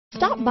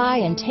Stop by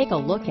and take a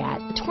look at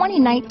the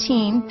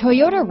 2019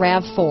 Toyota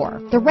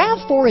RAV4. The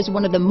RAV4 is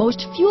one of the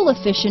most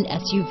fuel-efficient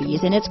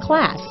SUVs in its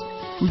class.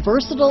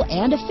 Versatile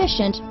and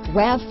efficient,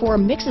 RAV4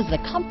 mixes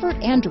the comfort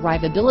and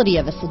drivability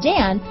of a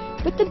sedan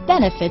with the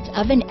benefits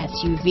of an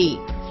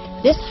SUV.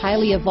 This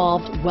highly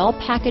evolved,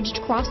 well-packaged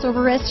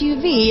crossover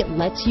SUV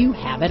lets you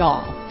have it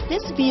all.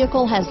 This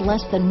vehicle has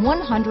less than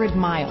 100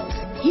 miles.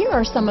 Here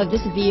are some of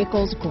this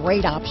vehicle's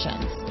great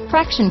options: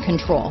 traction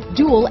control,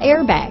 dual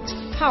airbags,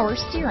 power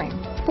steering,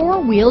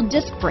 four-wheel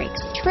disc brakes,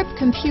 trip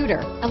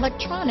computer,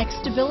 electronic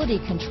stability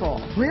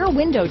control, rear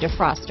window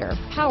defroster,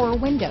 power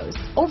windows,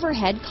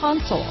 overhead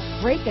console,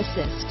 brake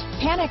assist,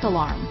 panic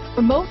alarm,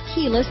 remote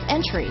keyless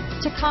entry,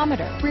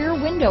 tachometer, rear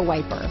window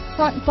wiper,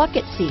 front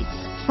bucket seats,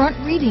 front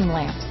reading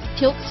lamps,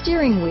 tilt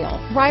steering wheel,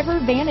 driver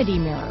vanity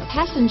mirror,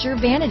 passenger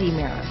vanity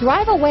mirror.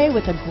 Drive away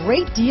with a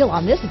great deal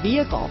on this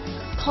vehicle.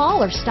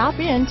 Call or stop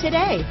in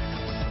today.